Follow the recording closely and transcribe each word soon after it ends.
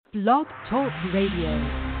Blog Talk Radio.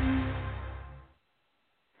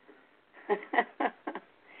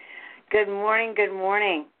 Good morning, good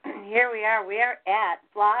morning. Here we are. We are at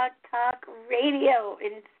Blog Talk Radio,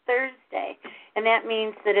 and it's Thursday, and that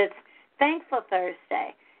means that it's Thankful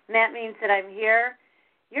Thursday, and that means that I'm here,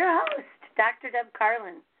 your host, Dr. Deb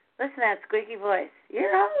Carlin. Listen to that squeaky voice.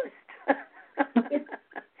 Your host,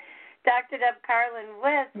 Dr. Deb Carlin,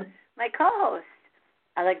 with my co-host,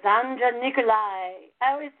 Alexandra Nickolai.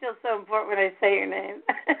 I always feel so important when I say your name.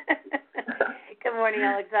 Good morning,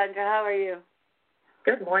 Alexandra. How are you?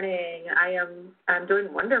 Good morning. I'm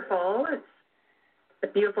doing wonderful. It's a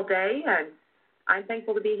beautiful day, and I'm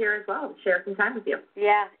thankful to be here as well to share some time with you.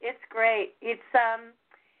 Yeah, it's great. It's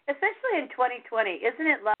especially in 2020, isn't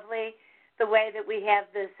it lovely the way that we have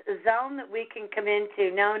this zone that we can come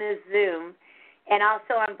into known as Zoom, and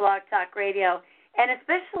also on Blog Talk Radio. And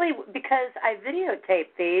especially because I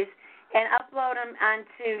videotape these and upload them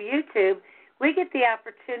onto YouTube, we get the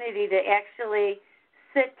opportunity to actually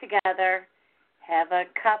sit together, have a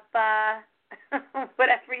cuppa,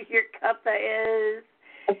 whatever your cuppa is,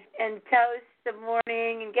 and toast the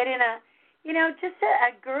morning and get in just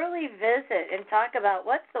a girly visit and talk about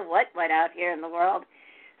what's the what out here in the world.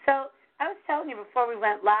 So I was telling you before we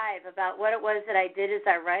went live about what it was that I did as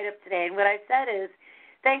our write-up today, and what I said is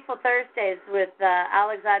Thankful Thursdays with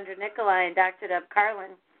Alexandra Nickolai and Dr. Deb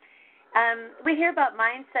Carlin. We hear about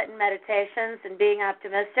mindset and meditations and being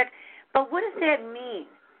optimistic, but what does that mean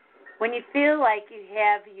when you feel like you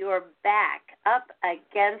have your back up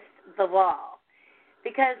against the wall?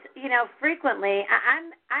 Because, frequently,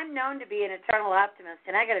 I'm known to be an eternal optimist,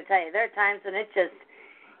 and I got to tell you, there are times when it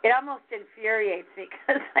almost infuriates me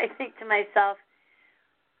because I think to myself,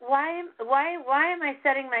 why am I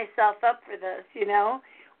setting myself up for this,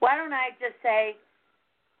 Why don't I just say,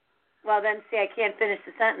 well, then, see, I can't finish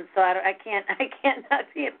the sentence, so I can't not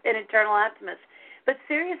be an eternal optimist. But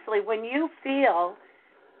seriously, when you feel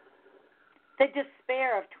the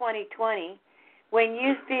despair of 2020, when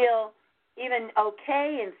you feel even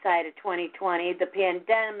okay inside of 2020, the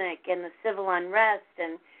pandemic and the civil unrest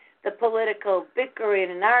and the political bickering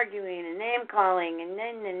and arguing and name-calling and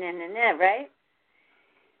right?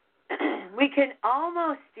 We can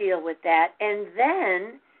almost deal with that, and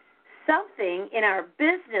then something in our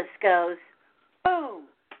business goes, boom.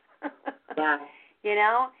 Yeah.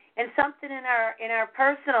 And something in our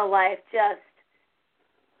personal life just,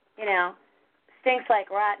 stinks like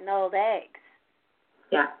rotten old eggs.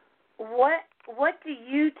 Yeah. What do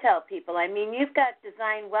you tell people? I mean, you've got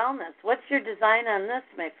Design Wellness. What's your design on this,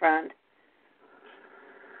 my friend?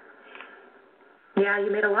 Yeah,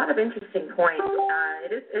 you made a lot of interesting points.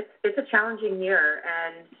 It's a challenging year,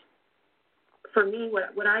 and for me,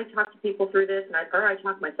 when I talk to people through this, or I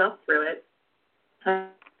talk myself through it, I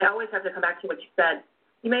always have to come back to what you said.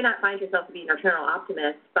 You may not find yourself to be an eternal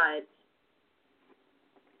optimist, but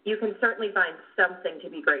you can certainly find something to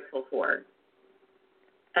be grateful for.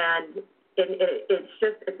 And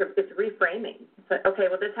it's reframing. It's like, okay,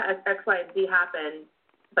 well, this has X, Y, and Z happen,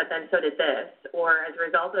 but then so did this. Or as a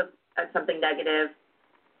result of something negative,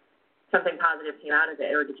 something positive came out of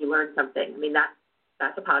it, or did you learn something? I mean,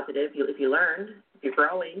 that's a positive. If you learned, if you're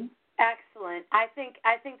growing. Excellent. I think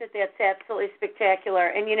that's absolutely spectacular.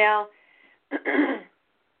 And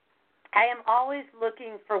I am always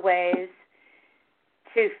looking for ways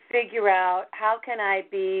to figure out how can I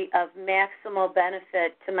be of maximal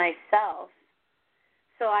benefit to myself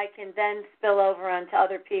so I can then spill over onto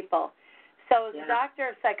other people. So as a doctor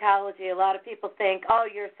of psychology, a lot of people think, oh,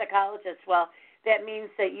 you're a psychologist. Well, that means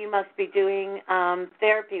that you must be doing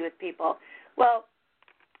therapy with people. Well,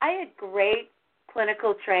 I had great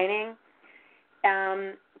clinical training,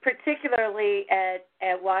 particularly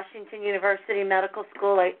at Washington University Medical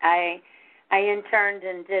School. I interned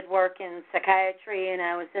and did work in psychiatry, and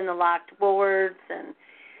I was in the locked wards, and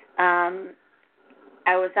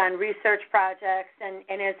I was on research projects. And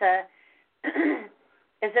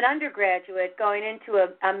as an undergraduate going into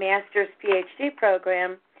a master's PhD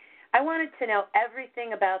program, I wanted to know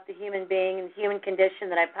everything about the human being and the human condition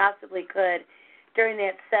that I possibly could during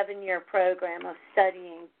that 7-year program of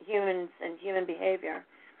studying humans and human behavior.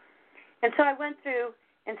 And so I went through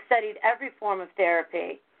and studied every form of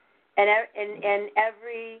therapy. And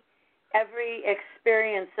every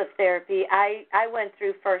experience of therapy, I went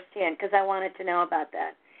through firsthand because I wanted to know about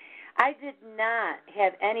that. I did not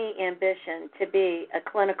have any ambition to be a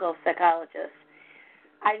clinical psychologist.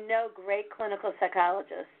 I know great clinical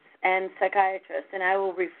psychologists and psychiatrists, and I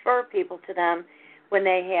will refer people to them when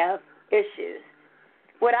they have issues.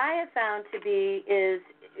 What I have found to be is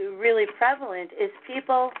really prevalent is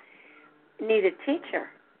people need a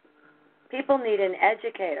teacher. People need an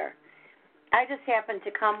educator. I just happen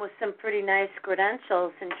to come with some pretty nice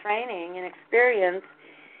credentials and training and experience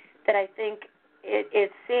that I think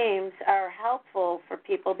it seems are helpful for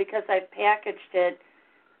people because I've packaged it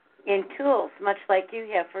in tools, much like you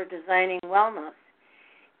have for designing wellness.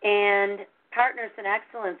 And Partners in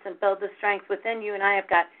Excellence and Build the Strength Within, you and I have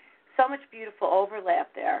got so much beautiful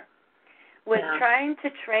overlap there. With trying to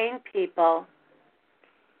train people,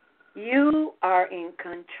 you are in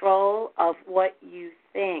control of what you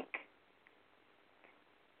think.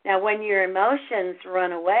 Now, when your emotions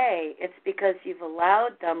run away, it's because you've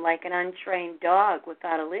allowed them like an untrained dog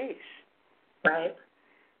without a leash. Right.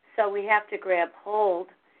 So we have to grab hold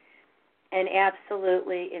and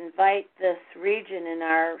absolutely invite this region in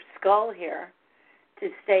our skull here to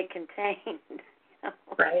stay contained.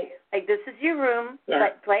 Right. Like, this is your room,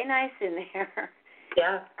 but play nice in there.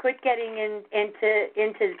 Yeah. Quit getting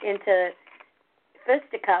into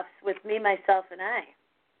fisticuffs with me, myself, and I.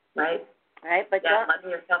 Right. Right, but letting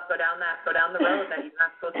yourself go down the road that you're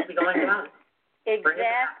not supposed to be going down.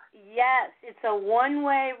 Exactly. Yes, it's a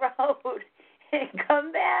one-way road.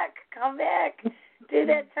 Come back. Do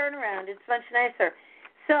that turnaround. It's much nicer.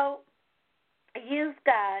 So you've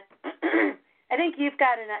got, I think you've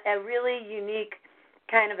got a really unique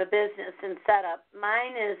kind of a business and setup.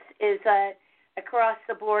 Mine is across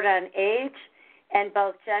the board on age and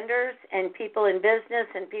both genders and people in business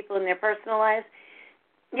and people in their personal lives.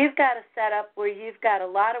 You've got a setup where you've got a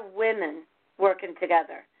lot of women working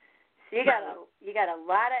together. So you got a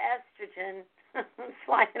lot of estrogen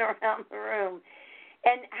flying around the room.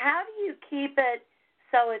 And how do you keep it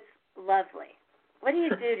so it's lovely? What do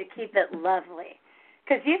you do to keep it lovely?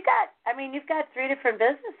 Because you've got 3 different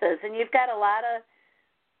businesses, and you've got a lot of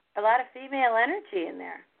female energy in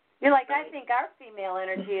there. You're like, I think our female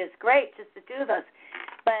energy is great, just the two of us.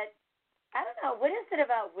 But I don't know, what is it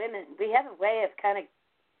about women? We have a way of kind of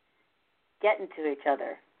getting to each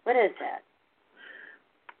other. What is that?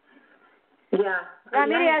 Yeah. Want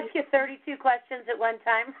me to ask you 32 questions at one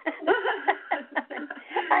time?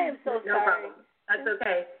 I am so sorry. No problem. That's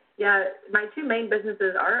okay. Yeah, my 2 main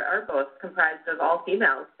businesses are both comprised of all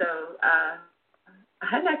females. So I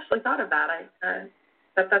hadn't actually thought of that.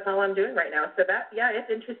 That's all I'm doing right now. So it's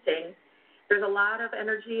interesting. There's a lot of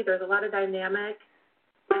energy. There's a lot of dynamic.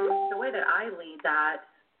 The way that I lead that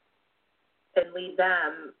and lead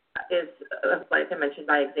them is, like I mentioned,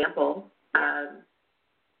 by example.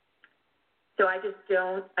 So I just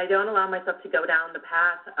don't allow myself to go down the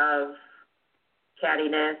path of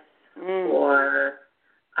cattiness or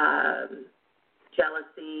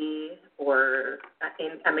jealousy or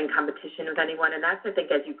I'm in competition with anyone. And that's, I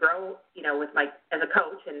think, as you grow, with as a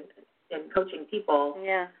coach and coaching people,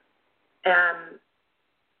 that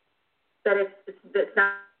it's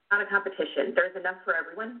not a competition. There's enough for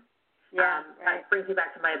everyone. Yeah, That brings me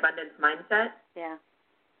back to my abundance mindset. Yeah.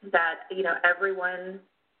 That, everyone,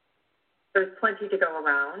 there's plenty to go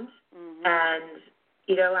around. Mm-hmm. And,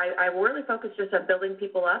 I really focus just on building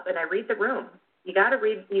people up, and I read the room. You got to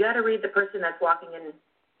read the person that's walking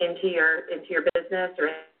into your business or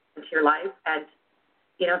into your life, and,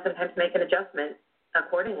 sometimes make an adjustment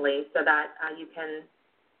accordingly so that you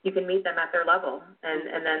can meet them at their level,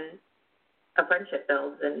 and then a friendship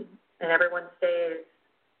builds, and everyone stays.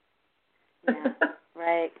 Yeah,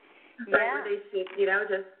 right. Where they should,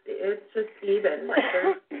 it's just even. Like,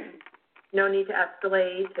 there's no need to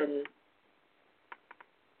escalate, and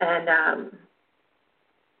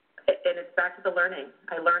it's back to the learning.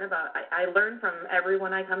 I learn from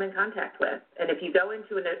everyone I come in contact with, and if you go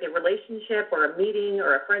into a relationship or a meeting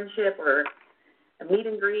or a friendship or a meet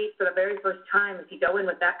and greet for the very first time, if you go in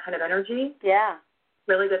with that kind of energy,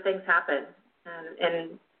 really good things happen,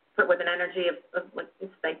 and with an energy of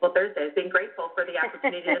it's Thankful Thursdays, being grateful for the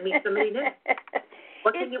opportunity to meet somebody new.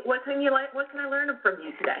 What can I learn from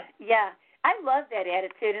you today? Yeah, I love that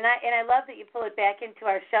attitude, and I love that you pull it back into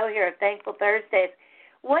our show here of Thankful Thursdays.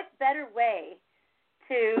 What better way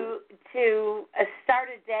to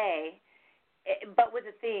start a day, but with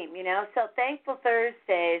a theme, So Thankful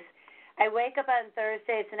Thursdays. I wake up on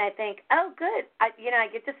Thursdays and I think, oh, good. I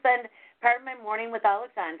get to spend part of my morning with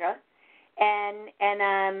Alexandra. And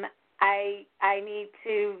I need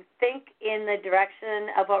to think in the direction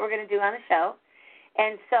of what we're going to do on the show.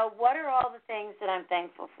 And so what are all the things that I'm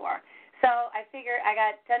thankful for? So I figure I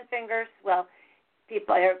got 10 fingers. Well,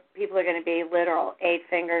 people are going to be literal, 8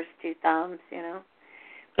 fingers, 2 thumbs,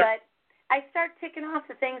 But I start ticking off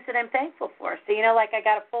the things that I'm thankful for. So, like I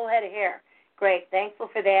got a full head of hair. Great, thankful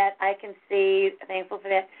for that. I can see, thankful for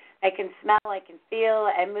that. I can smell, I can feel,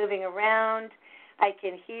 I'm moving around. I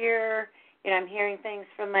can hear, I'm hearing things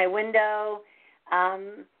from my window.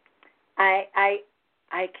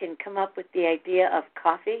 I can come up with the idea of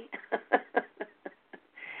coffee.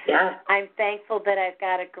 Yeah. I'm thankful that I've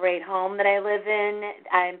got a great home that I live in.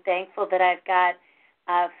 I'm thankful that I've got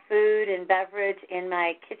food and beverage in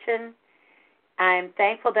my kitchen. I'm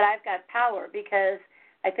thankful that I've got power, because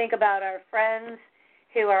I think about our friends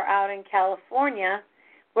who are out in California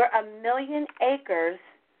where 1 million acres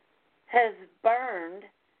has burned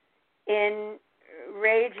in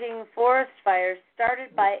raging forest fires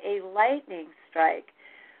started by a lightning strike.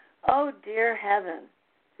 Oh, dear heaven.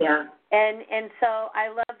 Yeah. And so I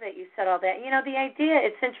love that you said all that. You know, the idea,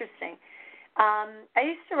 it's interesting. I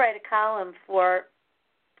used to write a column for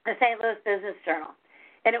the St. Louis Business Journal,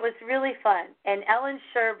 and it was really fun. And Ellen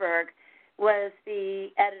Sherberg was the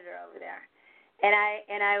editor over there.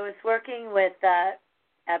 And I was working with a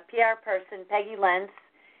PR person, Peggy Lentz,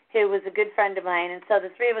 who was a good friend of mine. And so the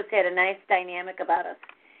three of us had a nice dynamic about us.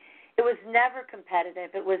 It was never competitive.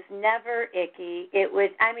 It was never icky. It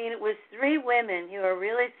was three women who are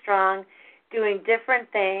really strong, doing different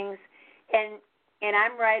things, and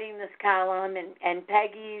I'm writing this column, and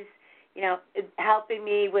Peggy's, you know, helping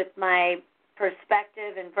me with my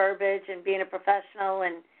perspective and verbiage and being a professional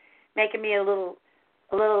and making me a little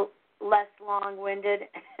less long-winded,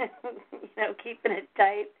 you know, keeping it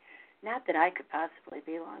tight. Not that I could possibly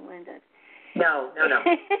be long-winded. No.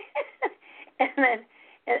 And then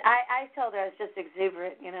I told her I was just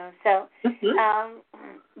exuberant, you know. So,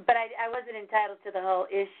 but I wasn't entitled to the whole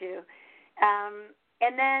issue.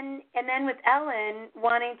 And then with Ellen,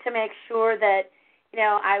 wanting to make sure that, you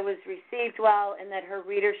know, I was received well and that her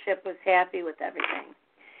readership was happy with everything.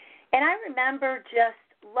 And I remember just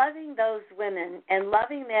loving those women and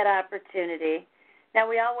loving that opportunity. Now,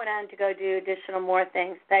 we all went on to go do additional more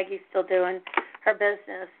things. Peggy's still doing her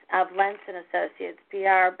business of Lentz and Associates,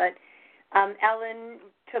 PR, but Ellen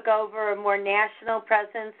took over a more national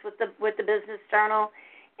presence with the Business Journal,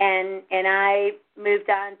 and I moved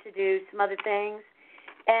on to do some other things.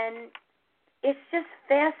 And it's just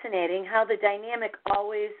fascinating how the dynamic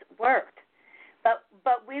always worked. But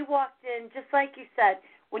we walked in, just like you said,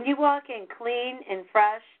 when you walk in clean and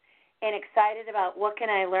fresh and excited about what can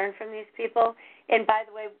I learn from these people, and by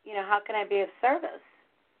the way, you know, how can I be of service?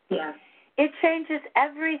 Yeah. It changes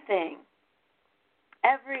everything.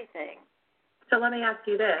 Everything. So let me ask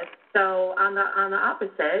you this. So on the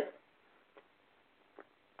opposite,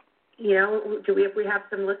 you know, if we have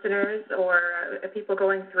some listeners or people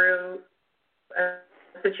going through a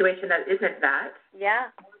situation that isn't that, yeah,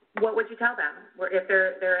 what would you tell them? If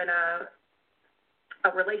they're in a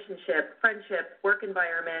relationship, friendship, work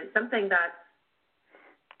environment, something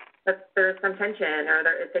that there's some tension or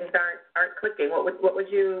things aren't clicking, what would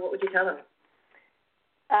you tell them?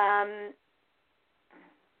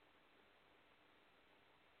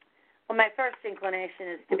 Well, my first inclination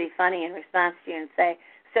is to be funny in response to you and say,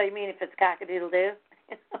 so you mean if it's cock-a-doodle-doo?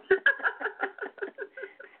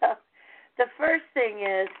 So the first thing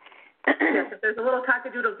is... yes, if there's a little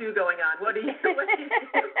cock-a-doodle-doo going on, what do you do?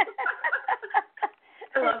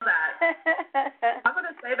 I love that. I'm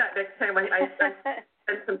going to say that next time I sense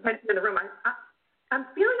some tension in the room. I'm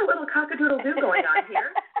feeling a little cock-a-doodle-doo going on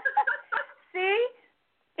here. See?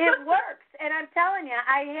 It works. And I'm telling you,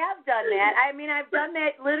 I have done that. I mean, I've done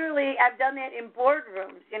that literally. I've done that in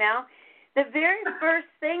boardrooms, you know. The very first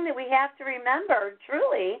thing that we have to remember,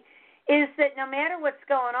 truly, is that no matter what's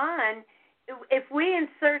going on, if we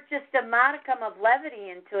insert just a modicum of levity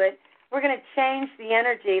into it, we're going to change the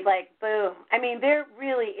energy like boom. I mean, there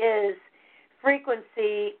really is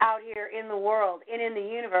frequency out here in the world and in the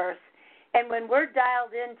universe. And when we're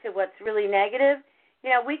dialed into what's really negative, you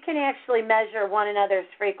know, we can actually measure one another's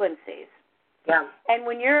frequencies. Yeah. And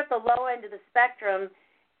when you're at the low end of the spectrum,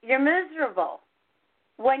 you're miserable.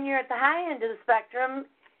 When you're at the high end of the spectrum,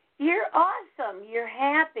 you're awesome. You're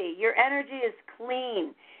happy. Your energy is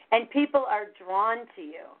clean. And people are drawn to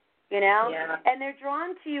you, you know? Yeah. And they're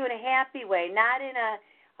drawn to you in a happy way, not in a,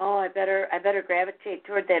 I better gravitate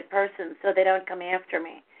toward that person so they don't come after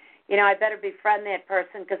me. You know, I better befriend that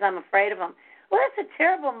person because I'm afraid of them. Well, that's a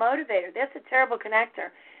terrible motivator. That's a terrible connector.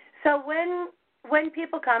 So when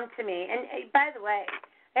people come to me, and by the way,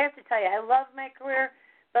 I have to tell you, I love my career,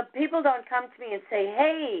 but people don't come to me and say,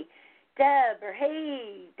 hey, Deb, or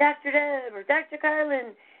hey, Dr. Deb, or Dr.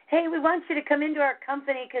 Carlin, hey, we want you to come into our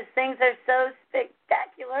company because things are so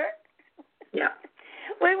spectacular. Yeah.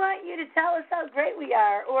 We want you to tell us how great we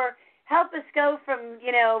are, or help us go from,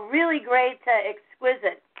 you know, really great to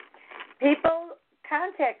exquisite. People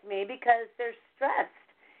contact me because they're stressed.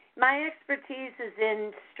 My expertise is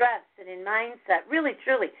in stress and in mindset, really,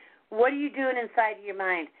 truly. What are you doing inside of your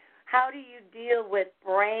mind? How do you deal with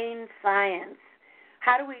brain science?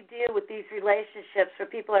 How do we deal with these relationships where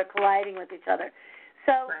people are colliding with each other?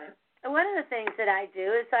 So one of the things that I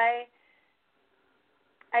do is I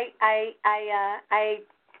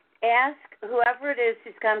ask whoever it is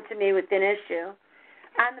who's come to me with an issue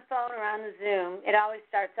on the phone or on the Zoom. It always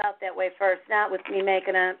starts out that way first, not with me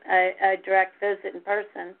making a direct visit in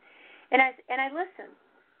person. And I listen.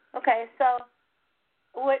 Okay, so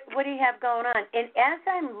what do you have going on? And as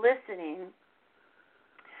I'm listening,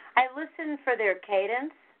 I listen for their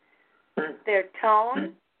cadence, their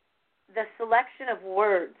tone, the selection of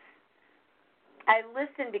words. I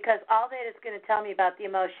listen because all that is going to tell me about the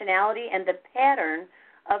emotionality and the pattern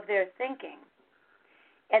of their thinking.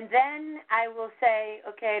 And then I will say,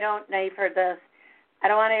 okay, now you've heard this. I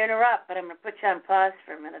don't want to interrupt, but I'm going to put you on pause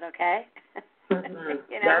for a minute, okay?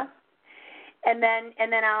 You know? And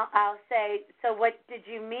then I'll say, so what did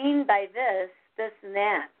you mean by this, and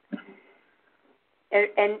that?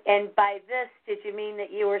 And by this, did you mean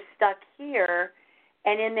that you were stuck here?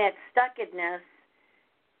 And in that stuckedness,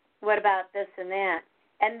 what about this and that?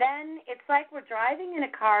 And then it's like we're driving in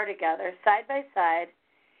a car together, side by side,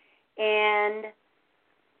 and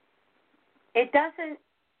it doesn't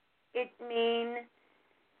mean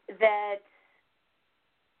that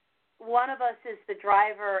one of us is the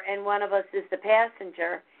driver and one of us is the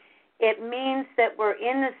passenger. It means that we're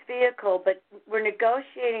in this vehicle, but we're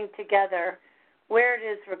negotiating together where it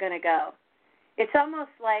is we're going to go. It's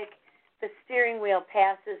almost like the steering wheel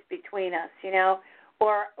passes between us, you know,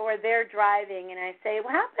 or they're driving and I say,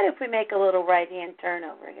 well, how about if we make a little right-hand turn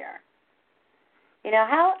over here? You know,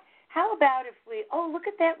 how about if we, look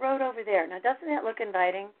at that road over there. Now, doesn't that look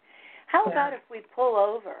inviting? How about if we pull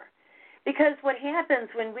over? Because what happens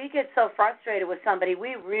when we get so frustrated with somebody,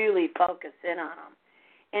 we really focus in on them.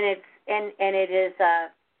 And it is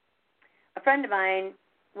a friend of mine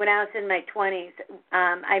when I was in my 20s.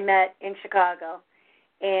 I met in Chicago,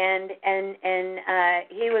 and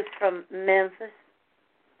he was from Memphis,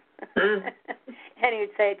 and he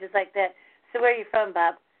would say it just like that. So where are you from,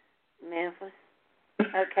 Bob? Memphis.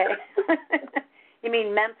 Okay. You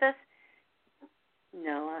mean Memphis?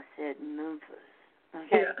 No, I said Memphis.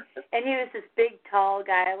 Okay. Yeah. And he was this big, tall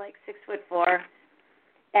guy, like 6'4",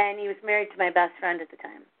 and he was married to my best friend at the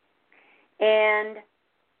time. And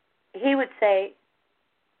he would say,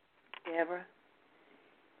 Deborah,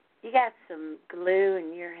 you got some glue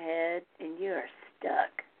in your head, and you are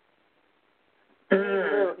stuck.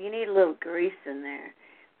 You need a little grease in there.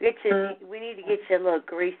 We need to get you a little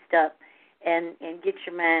greased up, and get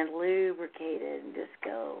your mind lubricated, and just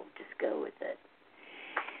go with it.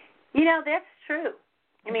 You know, that's true.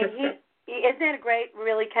 I mean, isn't that a great,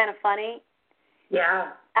 really kind of funny?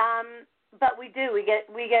 Yeah. But we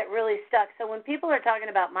get really stuck. So when people are talking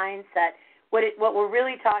about mindset, what we're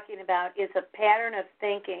really talking about is a pattern of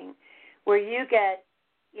thinking where you get,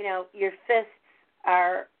 you know, your fists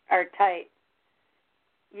are tight.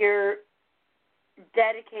 You're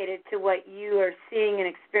dedicated to what you are seeing and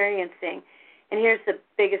experiencing. And here's the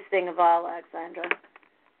biggest thing of all, Alexandra.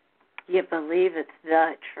 You believe it's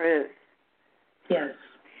the truth. Yes.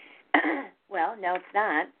 Well, no, it's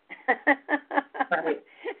not. Right.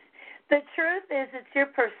 The truth is it's your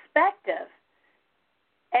perspective.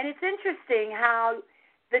 And it's interesting how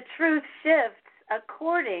the truth shifts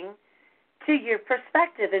according to your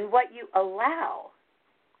perspective and what you allow.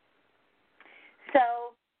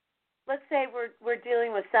 So let's say we're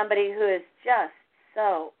dealing with somebody who is just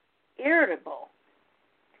so irritable.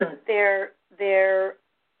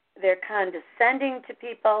 They're condescending to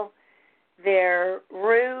people. They're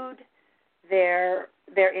rude. They're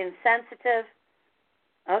insensitive.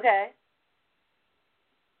 Okay.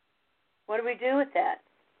 What do we do with that?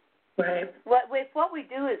 Right. What we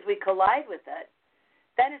do is we collide with it.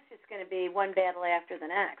 Then it's just going to be one battle after the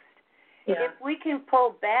next. Yeah. If we can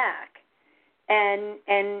pull back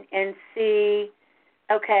and see,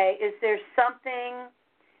 okay, is there something?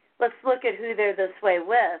 Let's look at who they're this way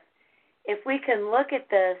with. If we can look at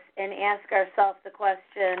this and ask ourselves the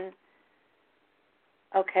question,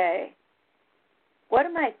 okay, what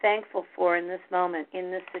am I thankful for in this moment,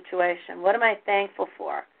 in this situation? What am I thankful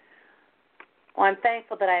for? Well, I'm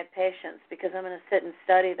thankful that I have patience because I'm going to sit and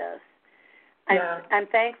study this. I'm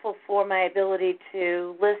thankful for my ability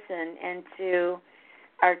to listen and to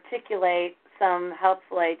articulate some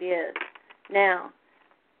helpful ideas. Now,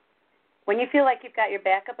 when you feel like you've got your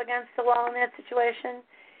back up against the wall in that situation,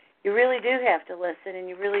 you really do have to listen and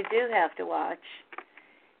you really do have to watch.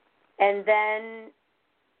 And then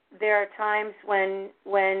there are times when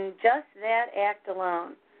just that act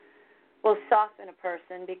alone will soften a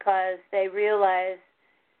person because they realize,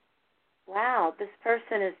 wow, this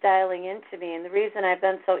person is dialing into me, and the reason I've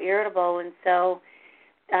been so irritable and so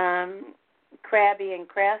crabby and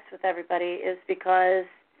crass with everybody is because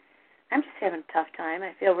I'm just having a tough time.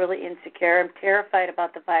 I feel really insecure. I'm terrified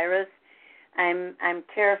about the virus. I'm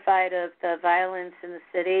terrified of the violence in the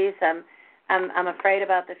cities. I'm afraid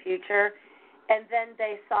about the future. And then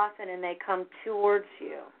they soften and they come towards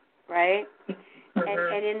you, right? Mm-hmm.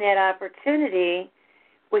 And in that opportunity,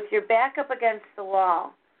 with your back up against the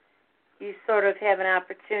wall, you sort of have an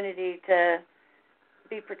opportunity to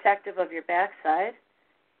be protective of your backside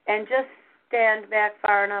and just stand back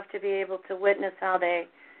far enough to be able to witness how they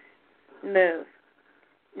move.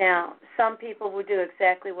 Now, some people will do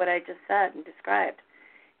exactly what I just said and described,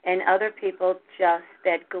 and other people just,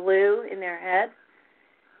 that glue in their head,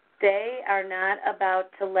 they are not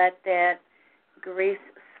about to let that grease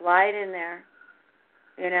slide in there,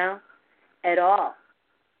 at all.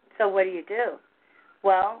 So what do?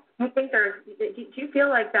 Well, I think do you feel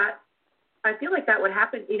like that? I feel like that would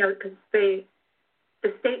happen, because the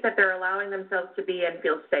state that they're allowing themselves to be in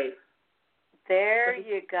feels safe. There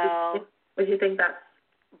you go. Would you think that's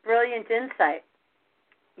brilliant insight?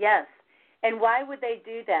 Yes. And why would they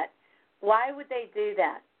do that? Why would they do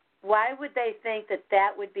that? Why would they think that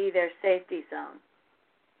that would be their safety zone?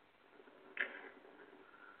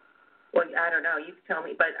 Well, I don't know. You tell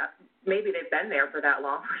me, but maybe they've been there for that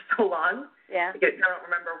long, for so long. Yeah. They don't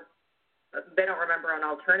remember an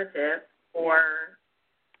alternative, or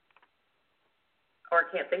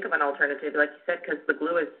can't think of an alternative, like you said, because the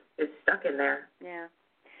glue is stuck in there. Yeah.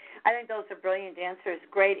 I think those are brilliant answers,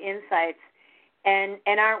 great insights. And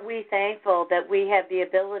aren't we thankful that we have the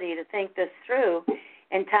ability to think this through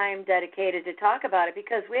and time dedicated to talk about it,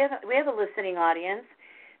 because we have a listening audience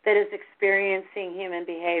that is experiencing human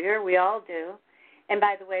behavior. We all do. And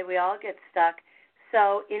by the way, we all get stuck.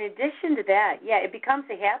 So in addition to that, it becomes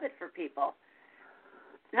a habit for people.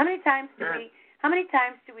 How many times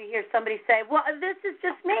do we hear somebody say, "Well, this is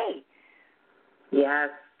just me"? Yes.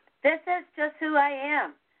 This is just who I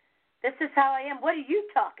am. This is how I am. What are you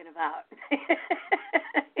talking about?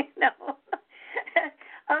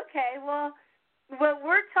 Okay, well, what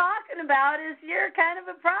we're talking about is you're kind of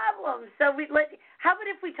a problem. So how about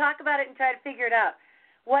if we talk about it and try to figure it out?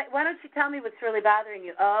 Why don't you tell me what's really bothering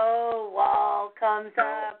you? Oh, wall comes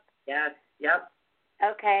up. Yes. Yep.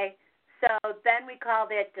 Okay. So then we call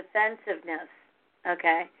that defensiveness.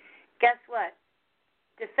 Okay. Guess what?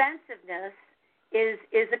 Defensiveness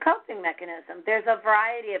is a coping mechanism. There's a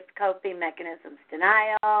variety of coping mechanisms: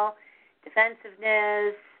 denial,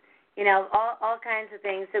 defensiveness, all kinds of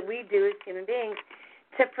things that we do as human beings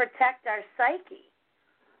to protect our psyche,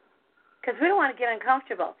 because we don't want to get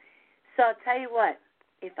uncomfortable. So I'll tell you what,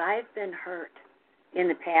 if I've been hurt in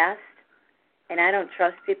the past and I don't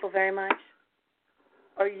trust people very much,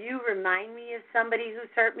 or you remind me of somebody who's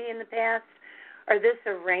hurt me in the past, or this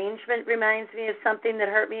arrangement reminds me of something that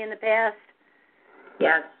hurt me in the past,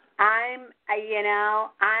 yes, I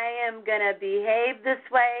am going to behave this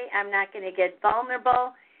way. I'm not going to get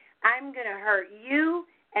vulnerable. I'm going to hurt you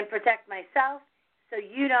and protect myself so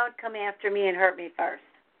you don't come after me and hurt me first.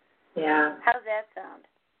 Yeah. How does that sound?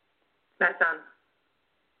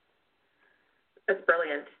 That's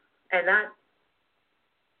brilliant. And that,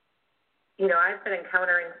 I've been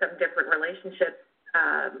encountering some different relationships,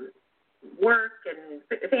 work and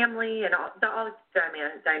family and all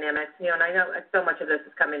dynamics, and I know so much of this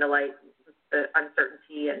is coming to light, the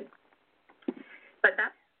uncertainty, but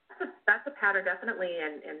that's a pattern definitely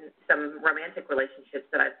in some romantic relationships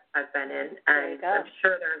that I've been in, and I'm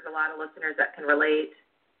sure there's a lot of listeners that can relate.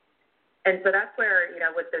 And so that's where,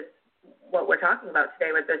 with this, what we're talking about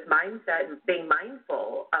today, with this mindset and being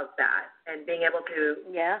mindful of that and being able to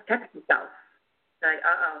protect yourself. Like,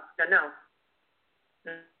 no.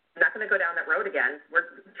 I'm not going to go down that road again.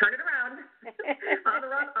 We're turn it around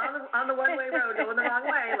on the one-way road, going the wrong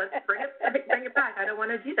way. Let's bring it back. I don't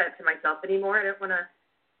want to do that to myself anymore. I don't want to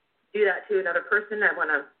do that to another person. I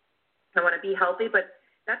want to be healthy. But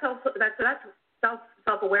that's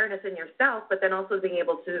self-awareness in yourself. But then also being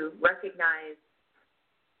able to recognize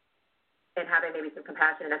and having maybe some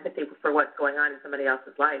compassion and empathy for what's going on in somebody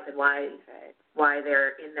else's life and why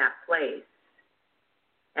they're in that place.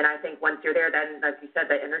 And I think once you're there, then, as you said,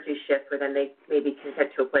 the energy shifts where then they maybe can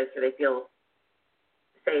get to a place where they feel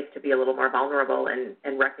safe to be a little more vulnerable and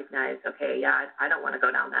recognize, okay, I don't want to go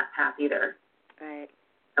down that path either. Right.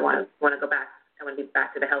 I want to go back. I want to be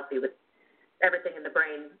back to the healthy with everything in the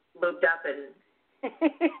brain lubed up and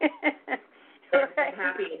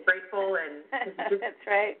happy and grateful. And that's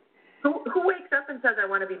right. Who wakes up and says, I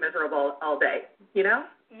want to be miserable all day, Yeah.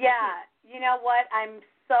 You know what? I'm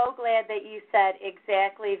so glad that you said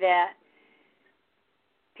exactly that.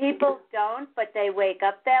 people don't, but they wake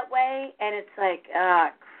up that way, and it's like, oh,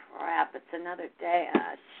 crap, it's another day.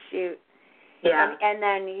 Ah, shoot. Yeah. And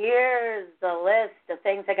then here's the list of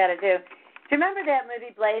things I got to do. Do you remember that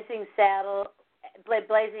movie Blazing Saddles,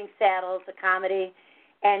 a comedy,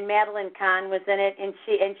 and Madeline Kahn was in it, and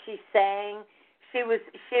she sang. She was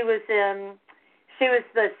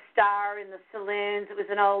the star in the saloons. It was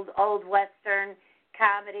an old Western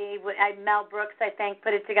comedy. Mel Brooks, I think,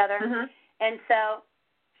 put it together. Mm-hmm. And so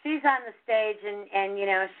she's on the stage, and you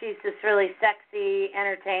know, she's this really sexy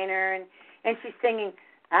entertainer, and she's singing,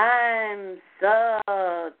 "I'm so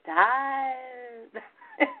tired."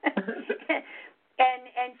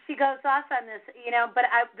 and she goes off on this, you know, but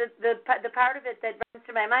the part of it that runs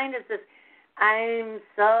through my mind is this, "I'm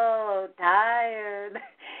so tired."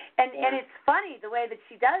 And it's funny the way that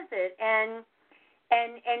she does it, and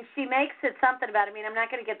she makes it something about, I mean, I'm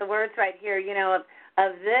not going to get the words right here, you know,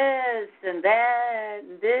 of this and that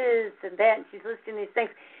and this and that, and she's listing these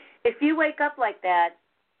things. If you wake up like that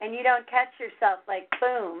and you don't catch yourself like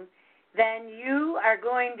boom, then you are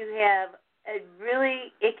going to have a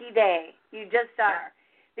really icky day. You just are.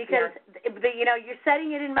 Because, you know, you're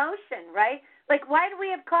setting it in motion, right? Like, why do we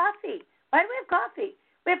have coffee? Why do we have coffee?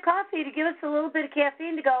 We have coffee to give us a little bit of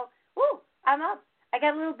caffeine to go, whoo, I'm up. I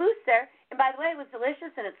got a little boost there. And by the way, it was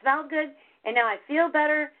delicious and it smelled good, and now I feel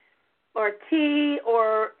better, or tea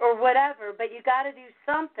or whatever. But you got to do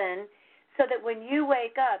something so that when you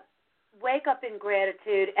wake up in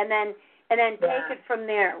gratitude, and then take it from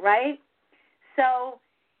there, right? So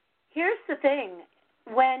here's the thing.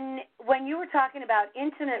 When you were talking about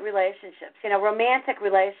intimate relationships, you know, romantic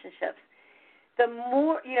relationships, the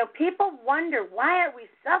more, you know, people wonder, why are we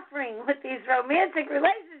suffering with these romantic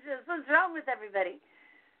relationships? What's wrong with everybody?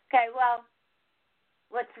 Okay, well,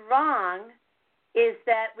 what's wrong is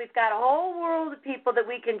that we've got a whole world of people that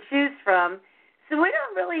we can choose from, so we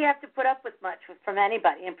don't really have to put up with much from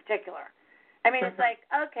anybody in particular. I mean, it's like,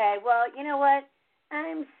 okay, well, you know what?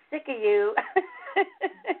 I'm sick of you.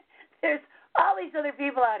 There's all these other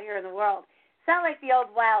people out here in the world. It's not like the old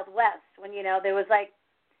Wild West when, you know, there was like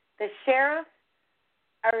the sheriff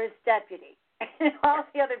or his deputy. And all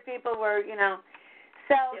the other people were, you know.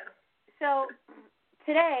 So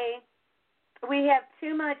today we have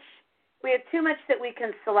too much that we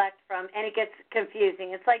can select from, and it gets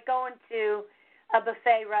confusing. It's like going to a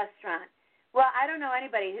buffet restaurant. Well, I don't know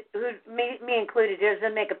anybody who, me included,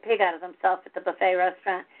 doesn't make a pig out of themselves at the buffet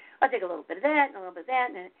restaurant. I'll take a little bit of that and a little bit of that,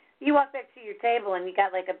 and you walk back to your table and you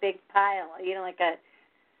got like a big pile, you know, like a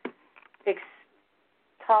big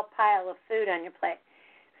tall pile of food on your plate.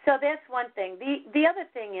 So that's one thing. The other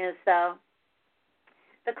thing is, though,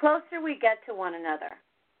 the closer we get to one another,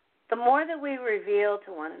 the more that we reveal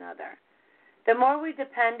to one another, the more we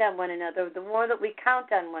depend on one another, the more that we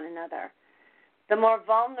count on one another, the more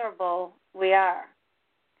vulnerable we are.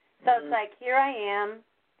 So It's like, here I am.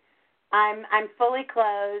 I'm fully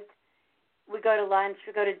clothed. We go to lunch,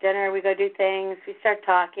 we go to dinner, we go do things, we start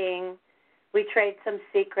talking, we trade some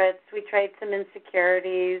secrets, we trade some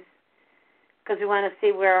insecurities, because we want to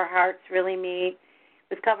see where our hearts really meet.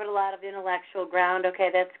 We've covered a lot of intellectual ground. Okay,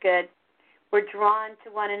 that's good. We're drawn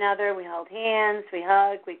to one another. We hold hands, we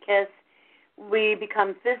hug, we kiss. We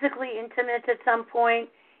become physically intimate at some point,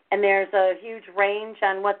 and there's a huge range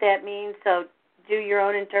on what that means, so do your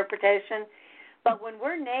own interpretation. But when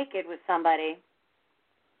we're naked with somebody,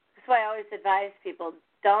 that's why I always advise people,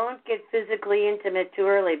 don't get physically intimate too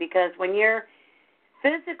early, because when you're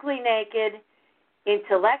physically naked,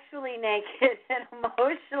 intellectually naked, and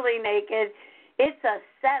emotionally naked, it's a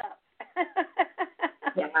setup.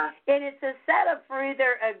 And it's a setup for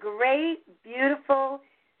either a great, beautiful,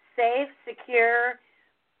 safe, secure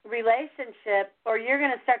relationship, or you're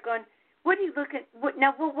going to start going, what are you looking at?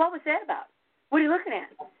 Now, what was that about? What are you looking at?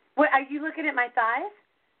 What, are you looking at my thighs?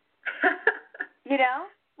 You know?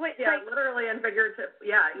 Wait, like, literally and figurative.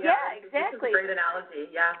 Yeah, exactly. This is a great analogy,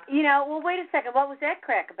 yeah. You know, well, wait a second. What was that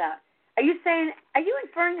crack about? Are you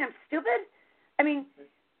inferring I'm stupid? I mean,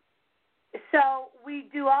 so we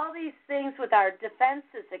do all these things with our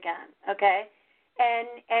defenses again, okay?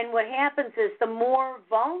 And what happens is the more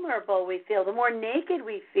vulnerable we feel, the more naked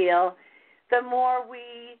we feel, the more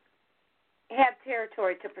we have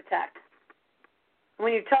territory to protect.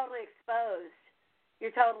 When you're totally exposed,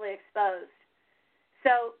 you're totally exposed.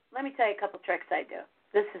 So let me tell you a couple tricks I do.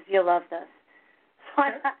 You'll love this. So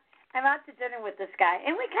I'm out to dinner with this guy,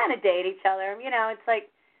 and we kind of date each other. You know, it's like,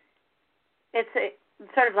 it's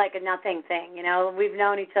sort of like a nothing thing. You know, we've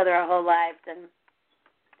known each other our whole lives, and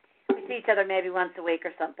we see each other maybe once a week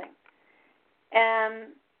or something.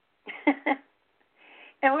 And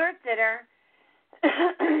we're at dinner,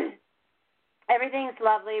 everything's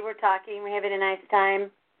lovely. We're talking. We're having a nice time.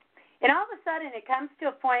 And all of a sudden, it comes to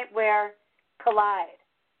a point where collide.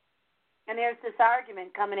 And there's this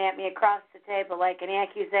argument coming at me across the table, like an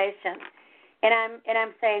accusation. And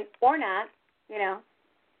I'm saying, or not, you know.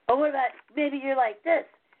 Oh, what about maybe you're like this,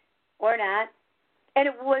 or not. And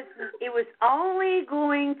it was only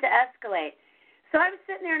going to escalate. So I was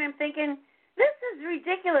sitting there and I'm thinking, this is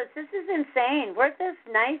ridiculous. This is insane. We're at this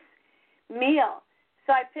nice meal.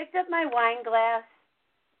 So I picked up my wine glass.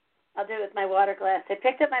 I'll do it with my water glass. I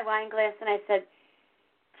picked up my wine glass and I said,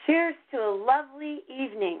 cheers to a lovely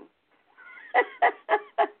evening.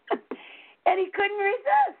 And he couldn't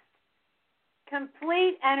resist.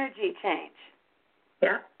 Complete energy change.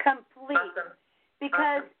 Yeah. Complete. Awesome.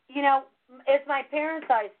 Because, awesome. you know, as my parents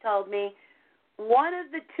always told me, one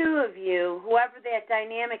of the two of you, whoever that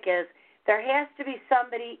dynamic is, there has to be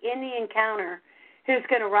somebody in the encounter who's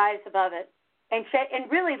going to rise above it. And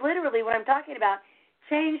really, literally, what I'm talking about,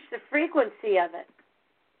 change the frequency of it.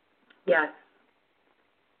 Yes.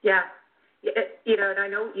 Yeah. You know, and I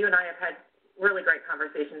know you and I have had really great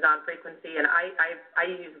conversations on frequency, and I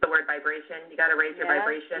use the word vibration. You got to raise your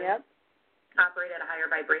vibration, operate at a higher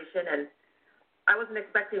vibration, and I wasn't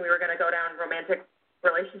expecting we were going to go down romantic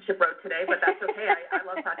relationship road today, but that's okay. I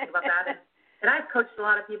love talking about that, and I've coached a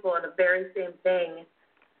lot of people on the very same thing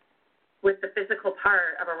with the physical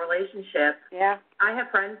part of a relationship. Yeah. I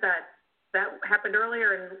have friends that happened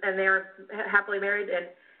earlier, and they're happily married,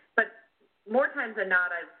 but more times than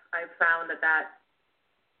not, I've found that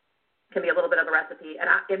can be a little bit of a recipe. And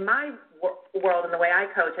in my world and the way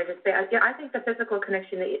I coach, I just say, I think the physical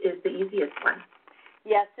connection is the easiest one.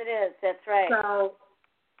 Yes, it is. That's right.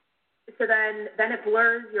 So then it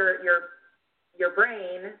blurs your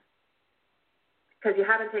brain because you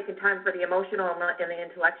haven't taken time for the emotional and the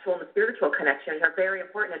intellectual and the spiritual connections are very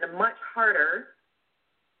important and much harder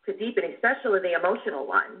to deepen, especially the emotional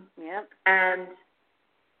one. Yep. And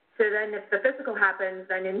so then if the physical happens,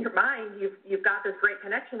 then in your mind, you've got this great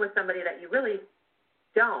connection with somebody that you really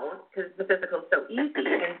don't because the physical is so easy.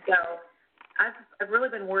 And so I've really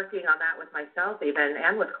been working on that with myself even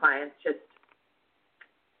and with clients, just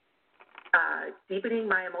deepening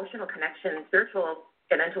my emotional connection, spiritual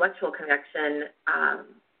and intellectual connection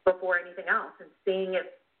before anything else and seeing if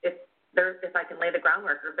I can lay the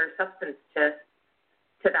groundwork or if there's substance to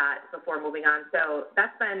that before moving on. So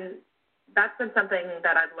that's been something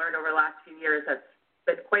that I've learned over the last few years that's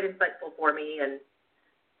been quite insightful for me. And,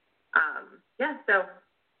 so.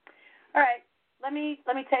 All right. Let me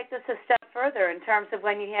take this a step further in terms of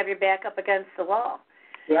when you have your back up against the wall.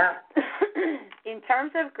 Yeah. In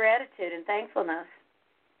terms of gratitude and thankfulness,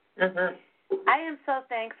 mm-hmm. I am so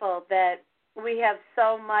thankful that we have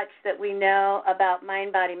so much that we know about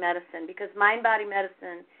mind-body medicine because mind-body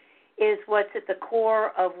medicine is what's at the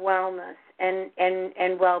core of wellness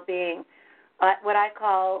and well-being. What I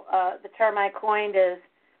call, the term I coined is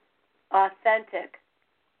authentic,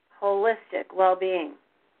 holistic well-being.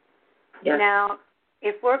 Yes. Now,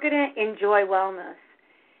 if we're going to enjoy wellness,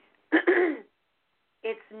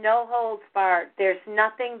 it's no holds barred. There's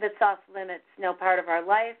nothing that's off limits, no part of our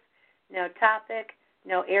life, no topic,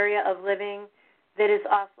 no area of living that is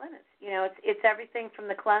off limits. You know, it's everything from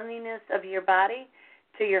the cleanliness of your body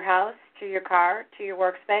to your house, to your car, to your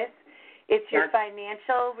workspace. It's your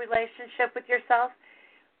financial relationship with yourself,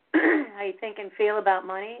 how you think and feel about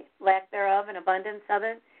money, lack thereof, and abundance of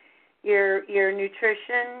it. Your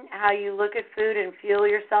nutrition, how you look at food and fuel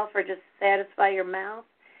yourself or just satisfy your mouth,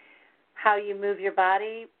 how you move your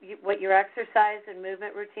body, what your exercise and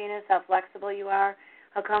movement routine is, how flexible you are,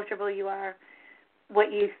 how comfortable you are,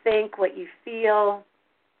 what you think, what you feel,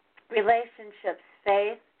 relationships,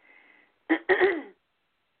 faith,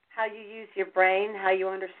 how you use your brain, how you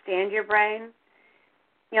understand your brain.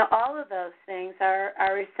 You know, all of those things are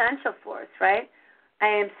essential for us, right? I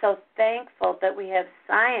am so thankful that we have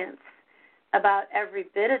science about every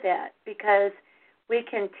bit of that because we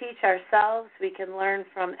can teach ourselves, we can learn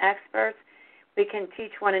from experts, we can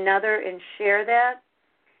teach one another and share that.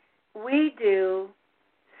 We do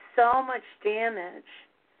so much damage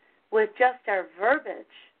with just our verbiage.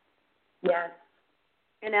 Yes.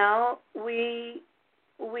 You know, we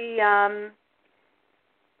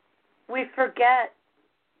forget.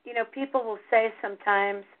 You know, people will say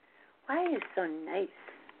sometimes, "Why are you so nice?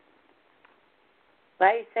 Why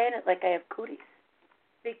are you saying it like I have cooties?"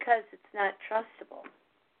 Because it's not trustable.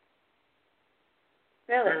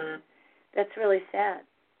 Really. That's really sad.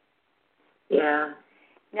 Yeah.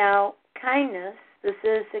 Now, kindness, this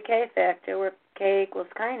is the K factor where K equals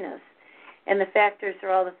kindness. And the factors are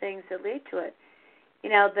all the things that lead to it. You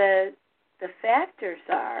know, the factors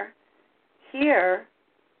are here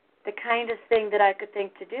the kindest thing that I could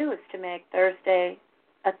think to do is to make Thursday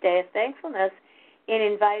a day of thankfulness and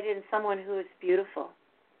invite in someone who is beautiful.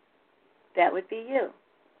 That would be you.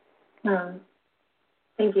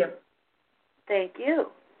 Thank you. Thank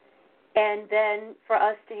you. And then for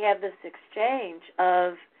us to have this exchange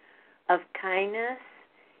of kindness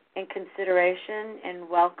and consideration and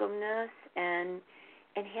welcomeness and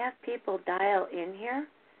have people dial in here.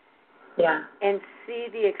 Yeah. And see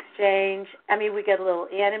the exchange. I mean, we get a little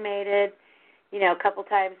animated. A couple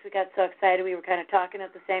times we got so excited we were kind of talking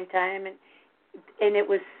at the same time, and it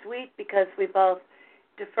was sweet because we both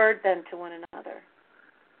deferred them to one another.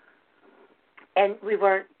 And we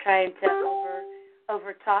weren't trying to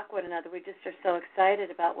over talk one another. We just are so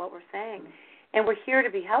excited about what we're saying. And we're here to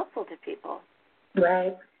be helpful to people.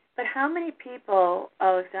 Right. But how many people,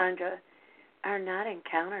 Alexandra, are not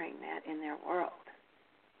encountering that in their world?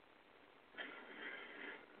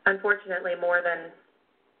 Unfortunately,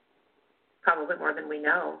 probably more than we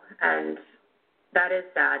know, and that is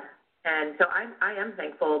sad. And so I am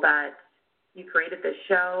thankful that you created this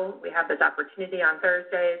show. We have this opportunity on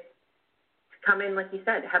Thursdays to come in, like you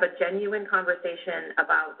said, have a genuine conversation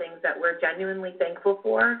about things that we're genuinely thankful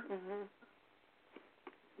for. Mm-hmm.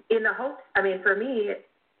 In the hopes, for me,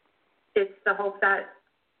 it's the hope that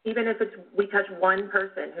even if we touch one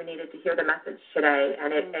person who needed to hear the message today,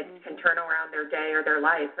 and it can turn around their day or their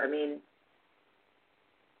life. I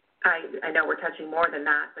know we're touching more than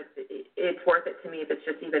that, but it's worth it to me if it's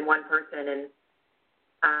just even one person and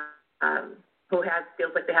who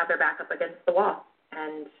feels like they have their back up against the wall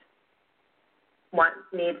and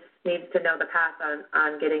needs to know the path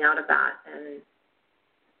on getting out of that. And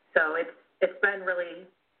so it's been really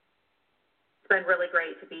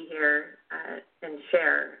great to be here and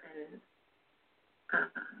share and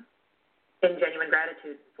in genuine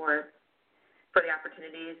gratitude for the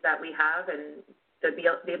opportunities that we have and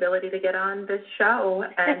the ability to get on this show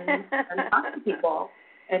and talk to people.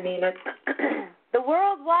 It's the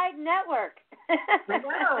worldwide network.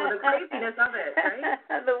 Wow, the craziness of it, right?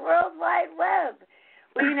 The World Wide Web.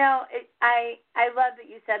 Well, I love that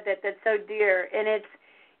you said that. That's so dear, and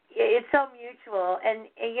it's so mutual. And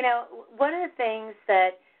one of the things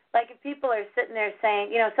that, like, if people are sitting there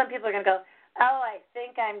saying, some people are going to go, oh, I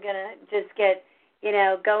think I'm going to just get,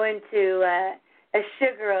 go into a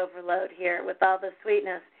sugar overload here with all the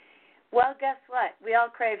sweetness. Well, guess what? We all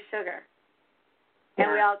crave sugar,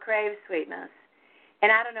 and we all crave sweetness.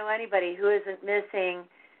 And I don't know anybody who isn't missing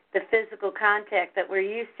the physical contact that we're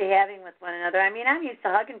used to having with one another. I'm used to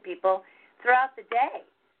hugging people throughout the day.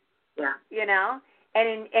 Yeah.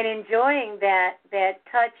 And enjoying that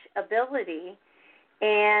touch ability,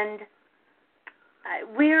 and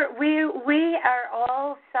we are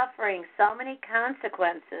all suffering so many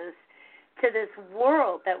consequences to this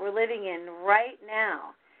world that we're living in right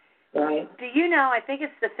now. Right. Do you know? I think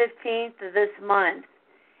it's the 15th of this month.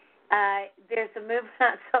 There's a movement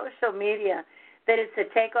on social media that it's a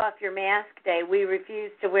take off your mask day. We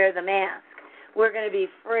refuse to wear the mask. We're going to be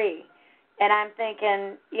free. And I'm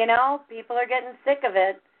thinking, people are getting sick of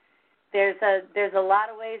it. There's a lot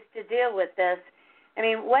of ways to deal with this.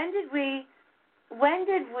 When did we,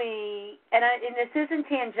 and this isn't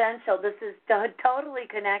tangential, this is totally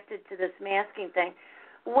connected to this masking thing.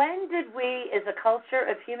 When did we, as a culture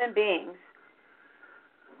of human beings,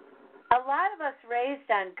 a lot of us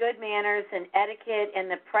raised on good manners and etiquette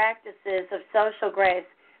and the practices of social grace,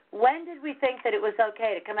 when did we think that it was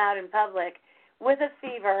okay to come out in public with a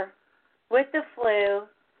fever, with the flu,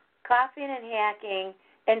 coughing and hacking,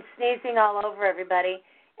 and sneezing all over everybody,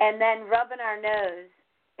 and then rubbing our nose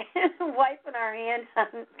and wiping our hands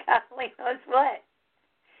on God only knows what?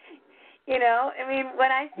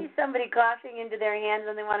 When I see somebody coughing into their hands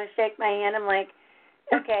and they want to shake my hand, I'm like,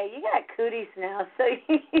 okay, you got cooties now, so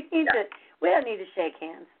we don't need to shake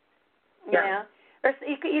hands, you know? Or,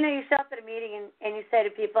 you show up at a meeting and you say to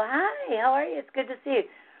people, hi, how are you? It's good to see you.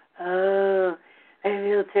 Oh, I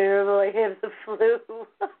feel terrible. I have the flu.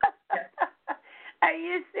 Are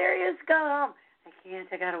you serious? Go home. I can't.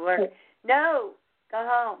 I got to work. No, go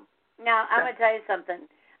home. Now, I'm going to tell you something.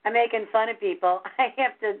 I'm making fun of people. I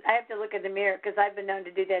have to look in the mirror because I've been known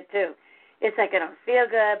to do that too. It's like I don't feel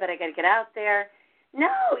good, but I got to get out there.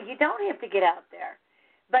 No, you don't have to get out there.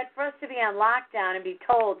 But for us to be on lockdown and be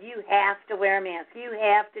told you have to wear a mask, you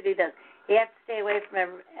have to do this, you have to stay away from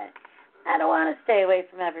everybody. I don't want to stay away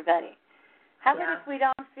from everybody. How about if we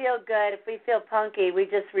don't feel good, if we feel punky, we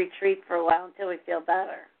just retreat for a while until we feel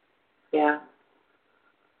better? Yeah.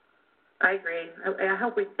 I agree. I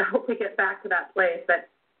hope we get back to that place that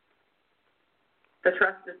the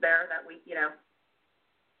trust is there, that we,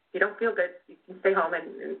 you don't feel good, you can stay home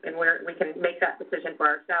and we can make that decision for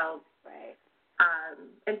ourselves. Right.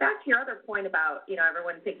 And back to your other point about,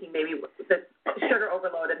 everyone thinking maybe the sugar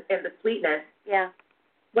overload and the sweetness. Yeah.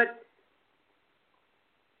 What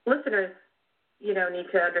listeners, need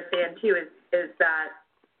to understand too is that,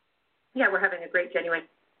 we're having a great, genuine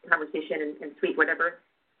conversation and sweet whatever,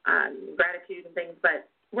 gratitude and things, but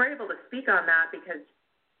we're able to speak on that because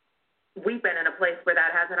we've been in a place where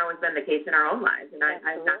that hasn't always been the case in our own lives. And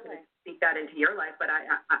I'm not going to speak that into your life, but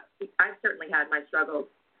I've certainly had my struggles.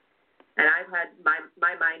 And I've had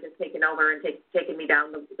my mind has taken over and taken me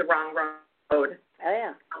down the wrong road. Oh,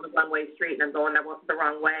 yeah. On the one-way street, and I'm going the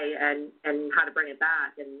wrong way, and how to bring it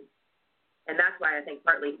back. And that's why I think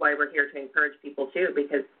partly why we're here to encourage people, too,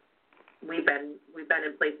 because we've been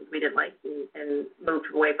in places we didn't like and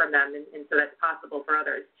moved away from them, and so that's possible for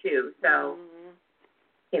others, too. So,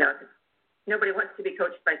 nobody wants to be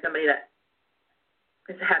coached by somebody that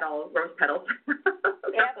has had all rose petals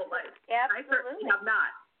their whole life. Absolutely. I certainly have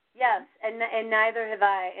not. Yes, and neither have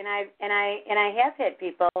I. And I have had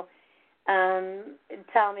people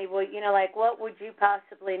tell me, well, like, what would you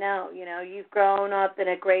possibly know? You've grown up in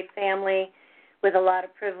a great family with a lot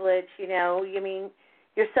of privilege.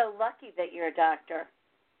 You're so lucky that you're a doctor.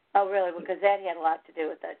 Oh, really? Because that had a lot to do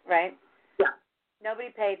with it, right? Yeah. Nobody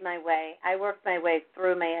paid my way. I worked my way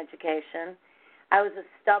through my education. I was a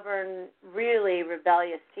stubborn, really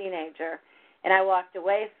rebellious teenager, and I walked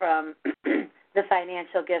away from the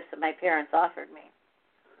financial gifts that my parents offered me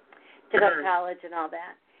to go to college and all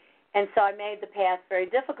that. And so I made the path very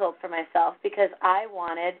difficult for myself because I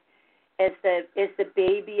wanted, as the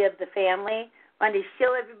baby of the family, wanted to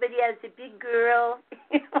show everybody I was a big girl.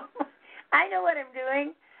 I know what I'm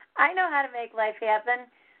doing. I know how to make life happen.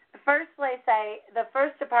 The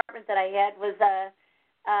first apartment that I had was a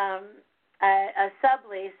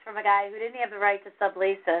sublease from a guy who didn't have the right to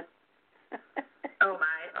sublease it. Oh,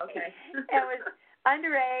 my, okay. It was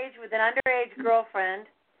underage with an underage girlfriend.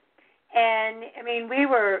 And, we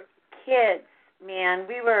were kids, man.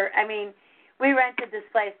 We rented this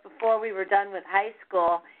place before we were done with high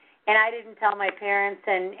school, and I didn't tell my parents,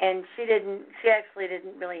 and she actually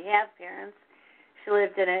didn't really have parents. She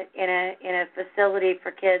lived in a facility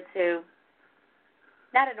for kids who,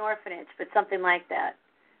 not an orphanage, but something like that.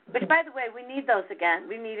 Which, by the way, we need those again.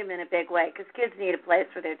 We need them in a big way because kids need a place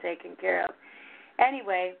where they're taken care of.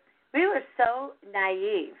 Anyway, we were so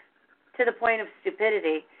naive to the point of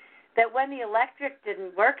stupidity that when the electric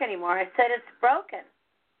didn't work anymore, I said, it's broken.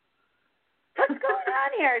 What's going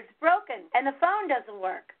on here? It's broken. And the phone doesn't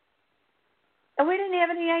work. And we didn't have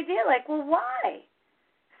any idea, well, why?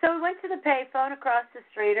 So we went to the payphone across the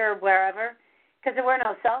street or wherever, because there were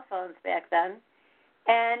no cell phones back then.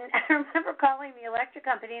 And I remember calling the electric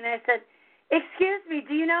company, and I said, excuse me,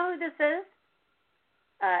 do you know who this is?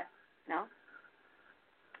 No.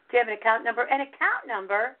 Do you have an account number? An account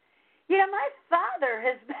number? My father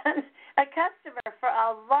has been a customer for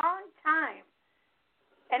a long time.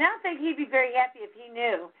 And I don't think he'd be very happy if he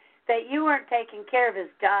knew that you weren't taking care of his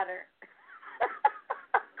daughter.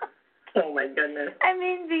 Oh, my goodness.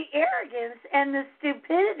 The arrogance and the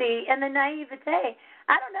stupidity and the naivete.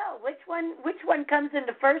 I don't know which one comes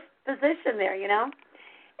into first position there,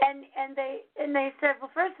 And they said,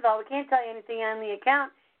 well, first of all, we can't tell you anything on the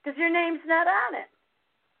account because your name's not on it.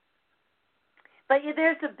 But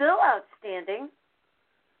there's a bill outstanding.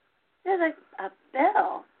 There's a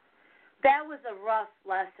bill. That was a rough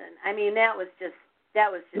lesson. That was just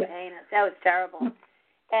heinous. That was terrible.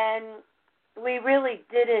 And we really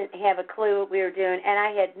didn't have a clue what we were doing, and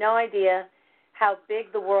I had no idea how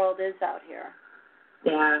big the world is out here.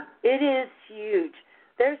 Yeah. It is huge.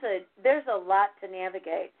 There's a lot to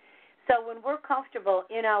navigate. So when we're comfortable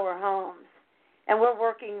in our homes and we're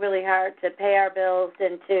working really hard to pay our bills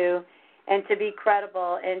and to be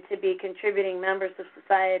credible and to be contributing members of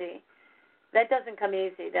society, that doesn't come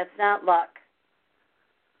easy. That's not luck.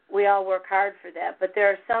 We all work hard for that. But there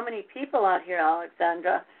are so many people out here,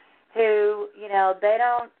 Alexandra, who, they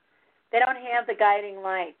don't have the guiding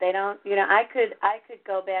light. They don't, I could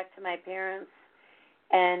go back to my parents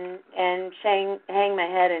and hang my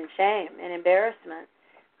head in shame and embarrassment.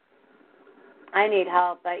 I need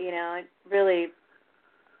help. I really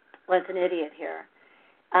was an idiot here.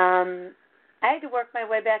 I had to work my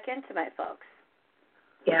way back into my folks.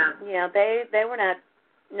 Yeah. They were not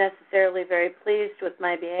necessarily very pleased with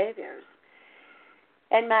my behaviors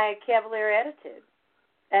and my cavalier attitude.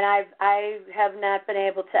 And I have not been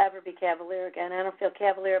able to ever be cavalier again. I don't feel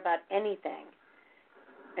cavalier about anything.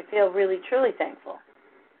 I feel really, truly thankful.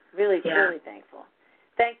 Really, truly thankful.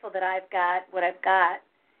 Thankful that I've got what I've got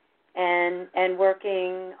and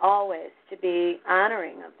working always to be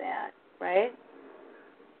honoring of that, right?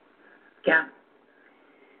 Yeah.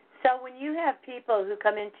 So when you have people who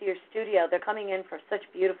come into your studio, they're coming in for such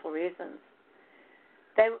beautiful reasons.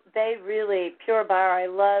 They really, Pure Bar, I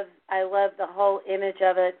love the whole image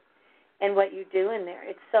of it and what you do in there.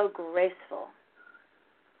 It's so graceful.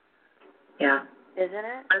 Yeah. Isn't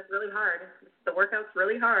it? It's really hard. The workout's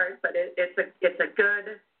really hard, but it's a good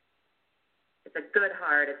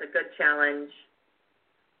hard. It's a good challenge.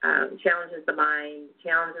 Challenges the mind,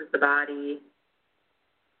 challenges the body.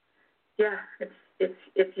 Yeah,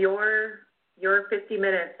 it's your 50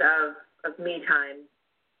 minutes of me time,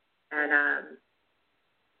 and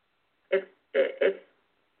it's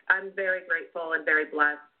I'm very grateful and very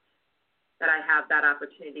blessed that I have that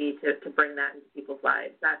opportunity to bring that into people's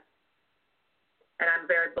lives. And I'm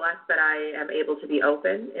very blessed that I am able to be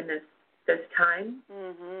open in this time.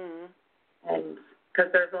 Mhm. And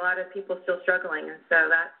because there's a lot of people still struggling, and so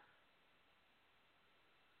that's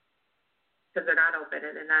because they're not open,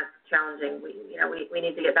 and that's challenging. We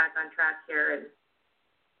need to get back on track here.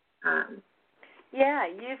 And yeah,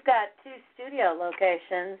 you've got 2 studio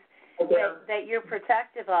locations that you're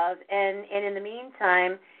protective of, and in the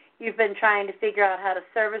meantime, you've been trying to figure out how to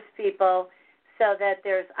service people so that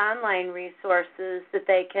there's online resources that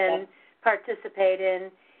they can participate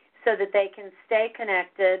in, so that they can stay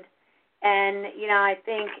connected. And I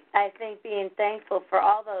think being thankful for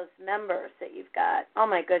all those members that you've got. Oh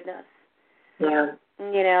my goodness. yeah,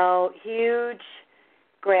 Huge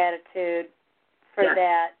gratitude for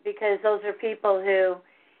that, because those are people who,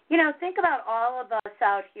 think about all of us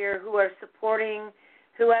out here who are supporting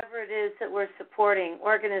whoever it is that we're supporting,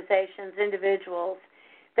 organizations, individuals,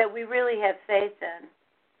 that we really have faith in,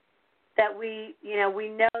 that we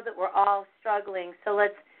know that we're all struggling. So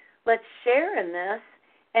let's share in this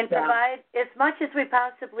and provide as much as we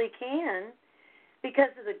possibly can, because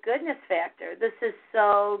of the goodness factor. This is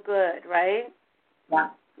so good, right? Yeah.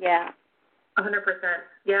 Yeah. 100%.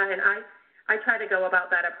 Yeah, and I try to go about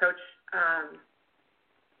that approach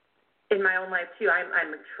in my own life too.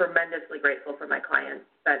 I'm tremendously grateful for my clients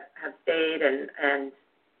that have stayed, and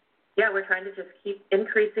we're trying to just keep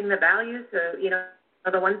increasing the value. So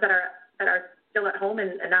the ones that are still at home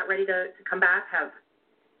and not ready to come back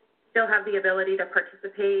still have the ability to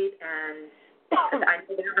participate, and I'm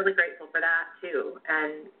really grateful for that too.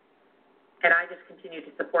 And I just continue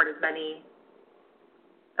to support as many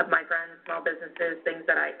of my friends, small businesses, things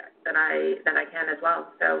that I can as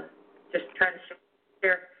well. So just trying to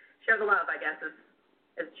share the love, I guess,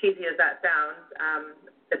 as cheesy as that sounds.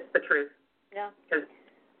 It's the truth. Yeah. Because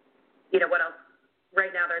what else?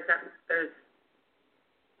 Right now, there isn't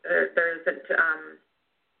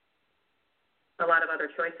a lot of other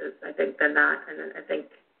choices, I think, than that. And I think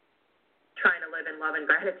trying to live in love and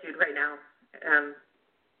gratitude right now,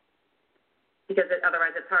 because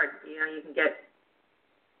otherwise it's hard. You can get.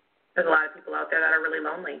 There's a lot of people out there that are really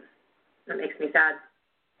lonely. That makes me sad.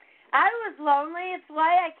 I was lonely. It's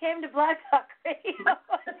why I came to Blog Talk Radio,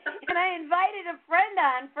 and I invited a friend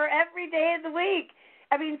on for every day of the week.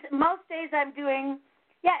 I mean, most days I'm doing,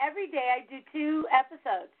 every day I do 2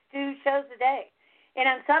 episodes, 2 shows a day. And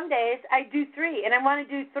on some days I do 3, and I want to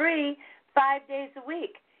do 3 5 days a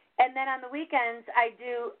week. And then on the weekends I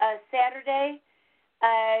do a Saturday,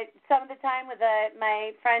 some of the time with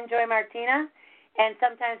my friend Joy Martina, and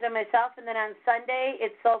sometimes by myself. And then on Sunday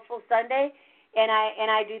it's Soulful Sunday, and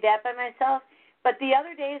I do that by myself. But the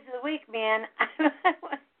other days of the week, man,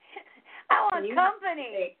 I want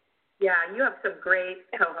company. You have some great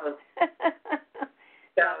co-hosts.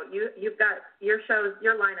 So you've got your shows.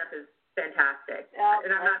 Your lineup is fantastic. Oh,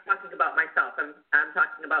 and I'm not talking about myself. I'm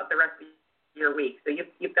talking about the rest of your week. So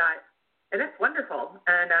you've got, and it's wonderful.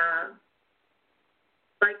 And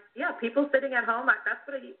people sitting at home.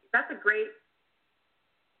 That's a great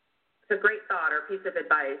thought or piece of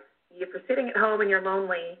advice. If you're sitting at home and you're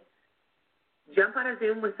lonely, jump on a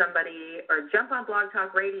Zoom with somebody or jump on Blog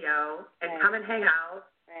Talk Radio and come and hang out.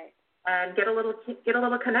 Right. And get a little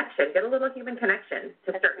connection, get a little human connection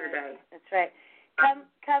to start your day. That's right.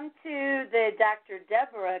 Come to the Dr.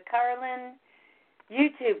 Deborah Carlin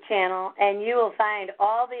YouTube channel, and you will find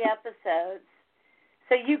all the episodes.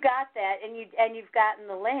 So you got that, and you've gotten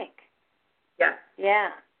the link. Yes.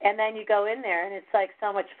 Yeah, and then you go in there, and it's like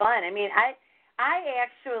so much fun. I mean, I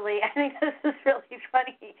think this is really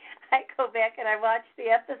funny. I go back and I watch the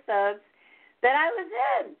episodes that I was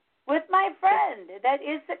in with my friend that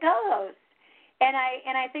is the co-host, and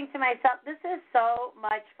I think to myself, this is so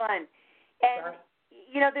much fun. And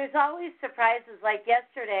there's always surprises. Like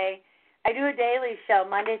yesterday, I do a daily show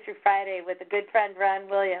Monday through Friday with a good friend, Ron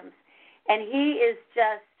Williams, and he is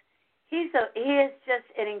just he is just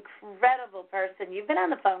an incredible person. You've been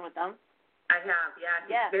on the phone with him. I have,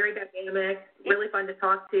 yeah. He's very dynamic, really fun to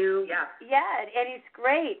talk to, yeah. Yeah, and he's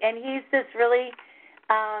great. And he's this really,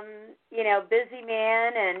 busy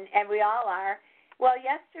man, and we all are. Well,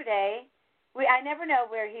 yesterday, I never know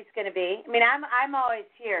where he's going to be. I mean, I'm always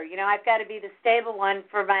here. I've got to be the stable one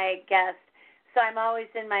for my guests, so I'm always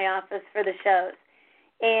in my office for the shows.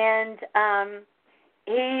 And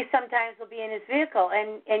he sometimes will be in his vehicle.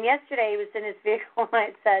 And yesterday he was in his vehicle, and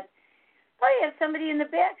I said, "Oh, you have somebody in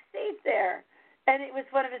the back seat there." And it was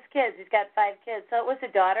one of his kids. He's got 5 kids, so it was a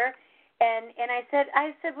daughter. And I said,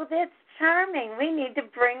 "Well, that's charming. We need to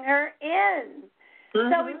bring her in."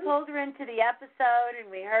 Mm-hmm. So we pulled her into the episode, and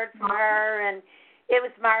we heard from her, and it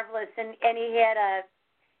was marvelous. And he had a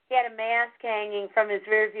mask hanging from his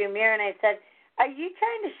rearview mirror, and I said, "Are you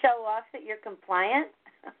trying to show off that you're compliant?"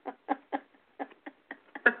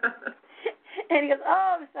 And he goes,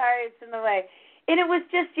 "Oh, I'm sorry, it's in the way." And it was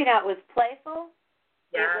just, it was playful.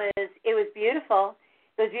 Yeah. It was beautiful.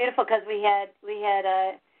 It was beautiful because we had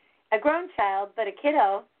a grown child, but a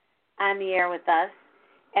kiddo on the air with us,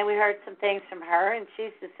 and we heard some things from her, and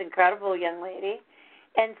she's this incredible young lady.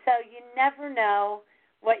 And so you never know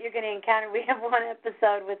what you're going to encounter. We have one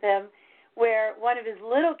episode with him where one of his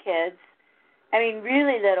little kids,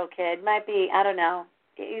 really little kid, might be, I don't know,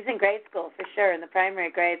 he's in grade school for sure, in the primary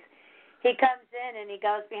grades. He comes in and he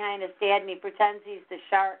goes behind his dad and he pretends he's the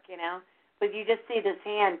shark, but you just see this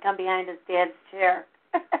hand come behind his dad's chair.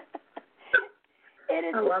 I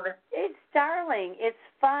love it. It's darling. It's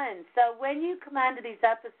fun. So when you come onto these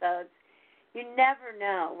episodes, you never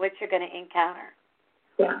know what you're going to encounter.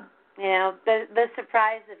 Yeah. The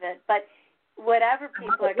surprise of it. But whatever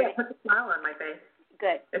people are going to... Put a smile on my face.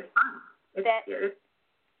 Good. It's fun.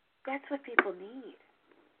 That's what people need.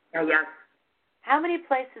 Yes. How many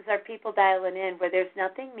places are people dialing in where there's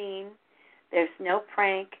nothing mean, there's no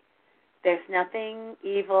prank, there's nothing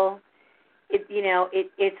evil,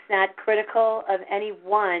 it's not critical of any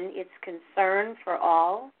one, it's concern for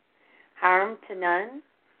all, harm to none.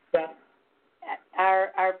 Yes.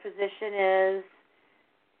 Our position is,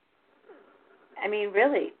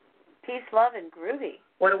 really, peace, love, and groovy.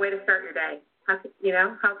 What a way to start your day. How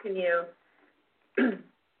can you, and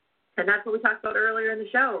that's what we talked about earlier in the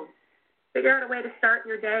show. Figure out a way to start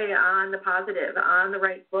your day on the positive, on the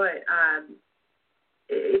right foot.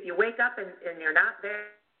 If you wake up and you're not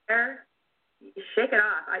there, shake it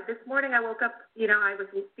off. This morning I woke up, I was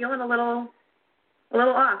feeling a little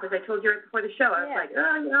off, as I told you right before the show. I was like,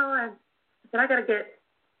 I said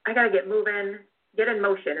I gotta get moving, get in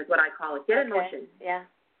motion is what I call it. Get in motion. Yeah.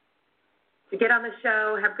 To get on the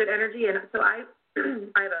show, have good energy, and so I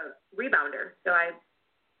have a rebounder,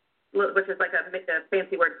 which is like a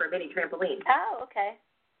fancy word for a mini trampoline. Oh, okay.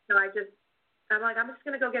 So I'm just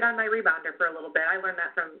going to go get on my rebounder for a little bit. I learned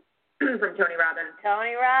that from Tony Robbins.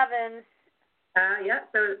 Tony Robbins. Yeah,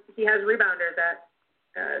 so he has rebounders at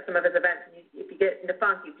some of his events. And if you get into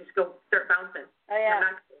funk, you just go start bouncing. Oh, yeah.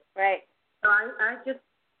 Right. So I just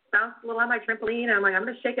bounced a little on my trampoline, and I'm like, I'm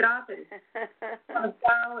going to shake it off and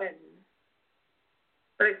go.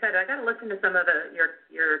 But like I said, I got to listen to some of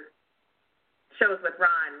your shows with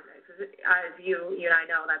Ron. As you and I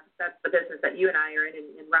know, that's the business that you and I are in,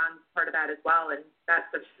 and Ron's part of that as well, and that's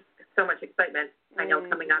so much excitement I know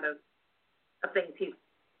coming out of things he's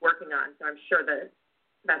working on. So I'm sure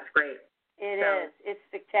that's great. It is. It's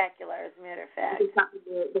spectacular, as a matter of fact.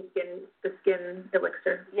 The skin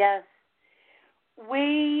elixir. Yes,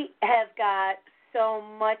 we have got so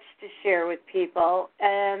much to share with people,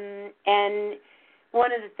 and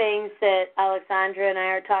one of the things that Alexandra and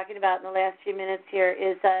I are talking about in the last few minutes here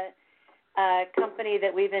is a company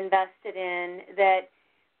that we've invested in that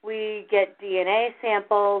we get DNA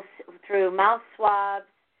samples through mouth swabs,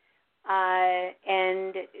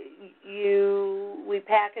 and we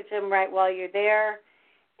package them right while you're there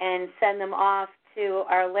and send them off to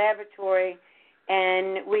our laboratory,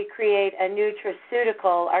 and we create a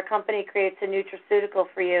nutraceutical. Our company creates a nutraceutical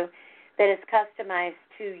for you that is customized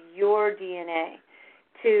to your DNA,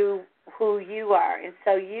 to who you are. And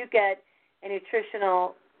so you get a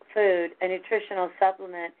nutritional food, a nutritional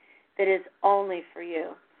supplement that is only for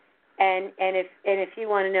you. And if you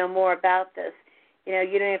want to know more about this, you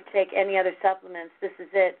don't have to take any other supplements. This is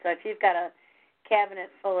it. So if you've got a cabinet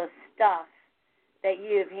full of stuff that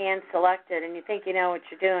you've hand-selected and you think you know what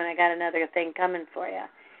you're doing, I got another thing coming for you.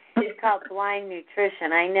 It's called Blind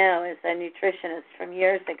Nutrition. I know as a nutritionist from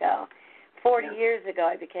years ago. 40 years ago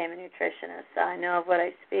I became a nutritionist, so I know of what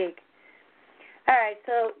I speak. All right,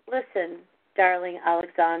 so listen, darling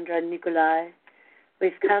Alexandra, Nickolai,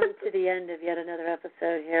 we've come to the end of yet another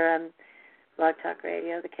episode here on Blog Talk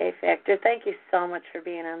Radio, The K Factor. Thank you so much for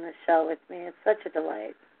being on the show with me. It's such a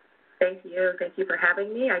delight. Thank you. Thank you for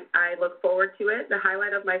having me. I look forward to it. The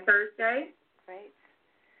highlight of my Thursday. Great.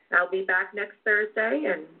 I'll be back next Thursday.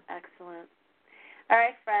 Excellent. All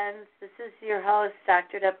right, friends. This is your host,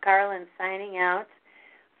 Dr. Deb Carlin, signing out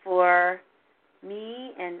for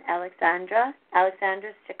me and Alexandra.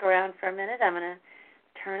 Alexandra, stick around for a minute. I'm going to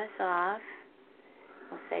turn us off.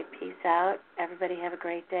 We'll say peace out. Everybody have a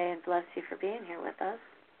great day, and bless you for being here with us.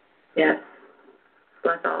 Yes.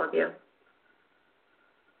 Bless all of you.